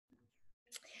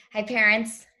Hi,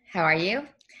 parents. How are you?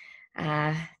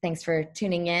 Thanks for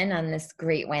tuning in on this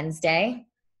great Wednesday.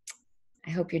 I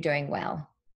hope you're doing well.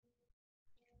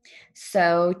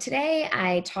 So, today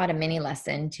I taught a mini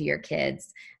lesson to your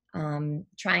kids,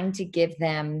 trying to give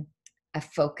them a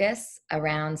focus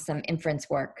around some inference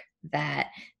work that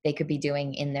they could be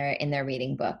doing in their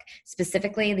reading book,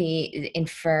 specifically the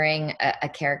inferring a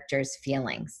character's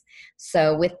feelings.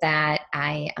 So with that,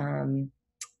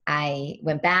 I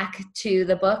went back to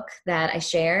the book that I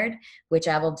shared, which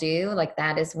I will do. Like,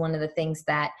 that is one of the things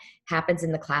that happens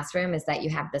in the classroom, is that you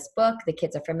have this book, the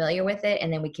kids are familiar with it,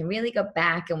 and then we can really go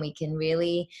back and we can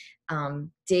really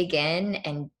dig in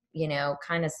and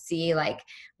kind of see like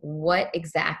what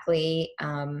exactly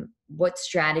what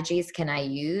strategies can I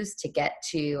use to get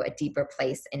to a deeper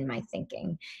place in my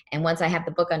thinking. And once I have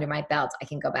the book under my belt, I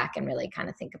can go back and really kind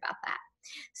of think about that.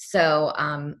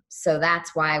 So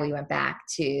that's why we went back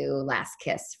to Last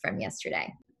Kiss from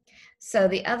yesterday. So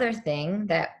the other thing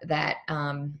that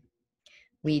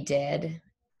we did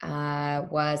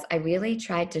was I really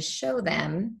tried to show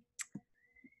them.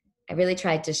 I really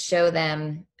tried to show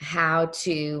them how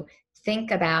to think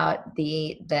about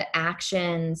the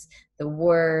actions, the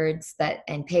words that,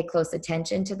 and pay close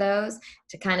attention to those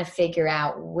to kind of figure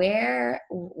out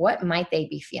what might they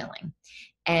be feeling,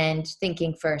 and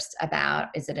thinking first about,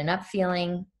 is it an up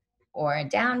feeling or a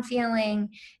down feeling,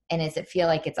 and does it feel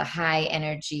like it's a high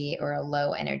energy or a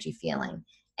low energy feeling,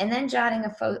 and then jotting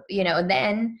and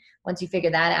then once you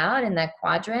figure that out in that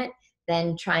quadrant,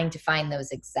 then trying to find those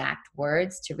exact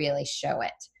words to really show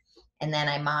it. And then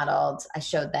I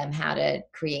showed them how to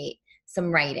create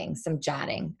some writing, some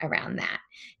jotting around that.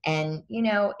 And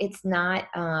it's not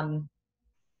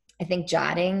I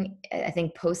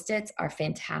think Post-its are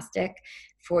fantastic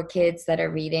for kids that are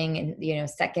reading in,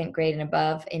 second grade and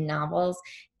above in novels.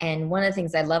 And one of the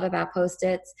things I love about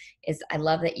Post-its is I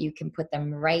love that you can put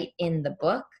them right in the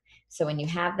book. So when you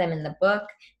have them in the book,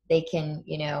 they can,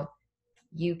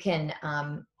 you can,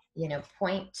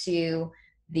 point to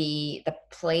the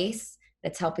place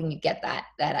that's helping you get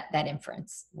that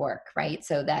inference work, right?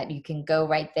 So that you can go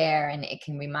right there and it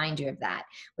can remind you of that,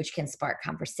 which can spark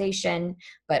conversation,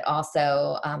 but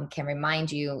also can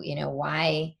remind you,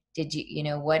 why did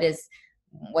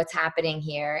what's happening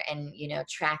here, and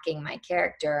tracking my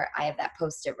character. I have that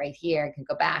post-it right here. I can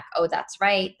go back. Oh, that's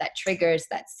right. That triggers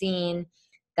that scene.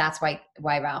 That's why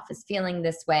Ralph is feeling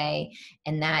this way,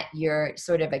 and that you're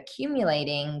sort of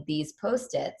accumulating these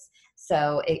post-its.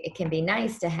 So it can be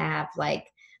nice to have, like,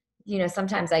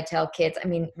 sometimes I tell kids, I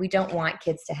mean, we don't want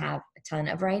kids to have a ton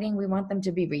of writing. We want them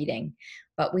to be reading.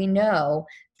 But we know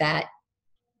that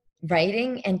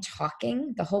writing and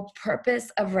talking, the whole purpose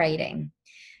of writing,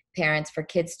 parents, for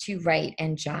kids to write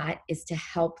and jot, is to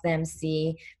help them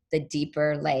see the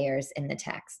deeper layers in the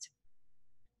text.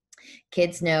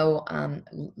 Kids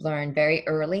learn very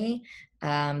early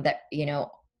that,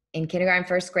 in kindergarten,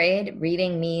 first grade,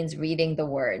 reading means reading the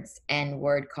words and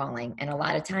word calling. And a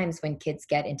lot of times when kids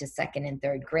get into second and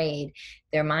third grade,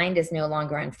 their mind is no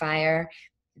longer on fire.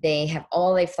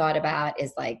 All they've thought about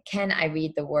is like, can I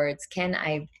read the words? Can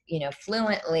I,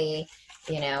 fluently,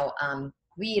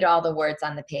 read all the words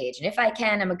on the page? And if I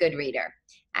can, I'm a good reader.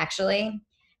 Actually,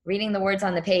 reading the words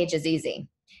on the page is easy.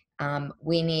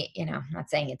 We need, I'm not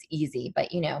saying it's easy, but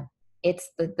it's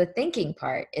the thinking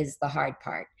part is the hard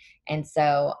part. And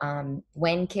so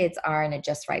when kids are in a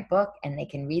just right book and they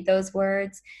can read those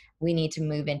words, we need to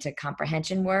move into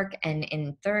comprehension work. And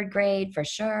in third grade, for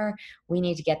sure, we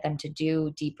need to get them to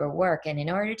do deeper work. And in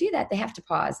order to do that, they have to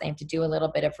pause. They have to do a little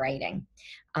bit of writing.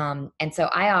 And so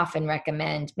I often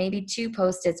recommend maybe 2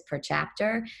 post-its per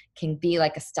chapter can be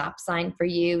like a stop sign for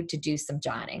you to do some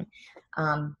jotting.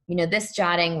 This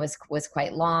jotting was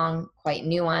quite long, quite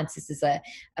nuanced. This is a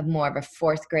more of a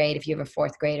fourth grade. If you have a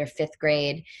fourth grade or fifth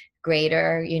grade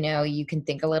grader, you can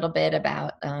think a little bit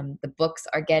about the books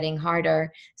are getting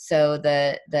harder, so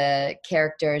the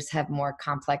characters have more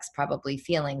complex, probably,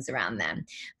 feelings around them.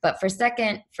 But for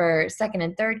second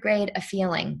and third grade, a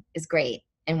feeling is great.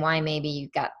 And why maybe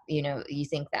you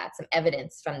think that some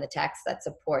evidence from the text that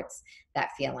supports that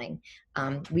feeling.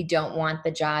 We don't want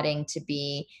the jotting to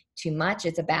be too much.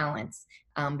 It's a balance.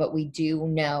 But we do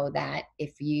know that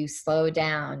if you slow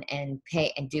down and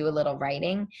pay and do a little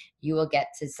writing, you will get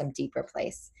to some deeper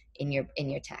place in your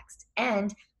text.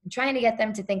 And I'm trying to get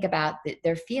them to think about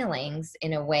their feelings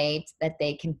in a way that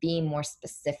they can be more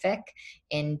specific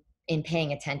in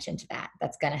paying attention to that.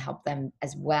 That's going to help them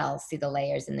as well see the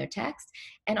layers in their text,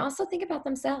 and also think about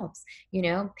themselves.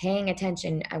 Paying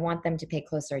attention. I want them to pay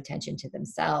closer attention to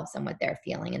themselves and what they're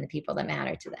feeling and the people that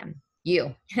matter to them.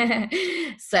 you.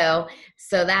 so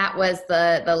so that was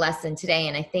the lesson today.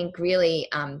 And I think really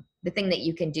the thing that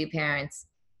you can do, parents,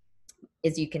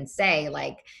 is you can say,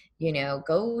 like,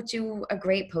 go to a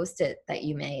great post-it that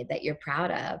you made that you're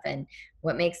proud of, and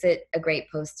what makes it a great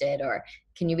post-it, or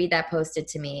can you read that post-it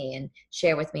to me and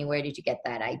share with me, where did you get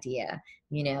that idea?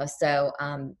 So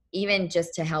even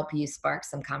just to help you spark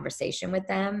some conversation with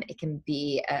them, it can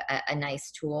be a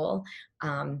nice tool.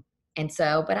 And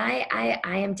so, but I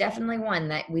am definitely one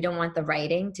that we don't want the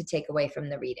writing to take away from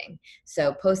the reading.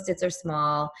 So post-its are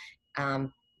small,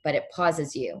 um, but it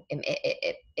pauses you.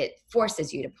 It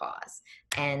forces you to pause,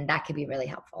 and that could be really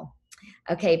helpful.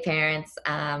 Okay, parents.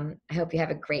 I hope you have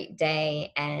a great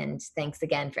day, and thanks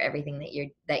again for everything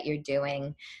that you're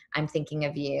doing. I'm thinking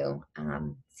of you.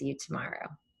 See you tomorrow.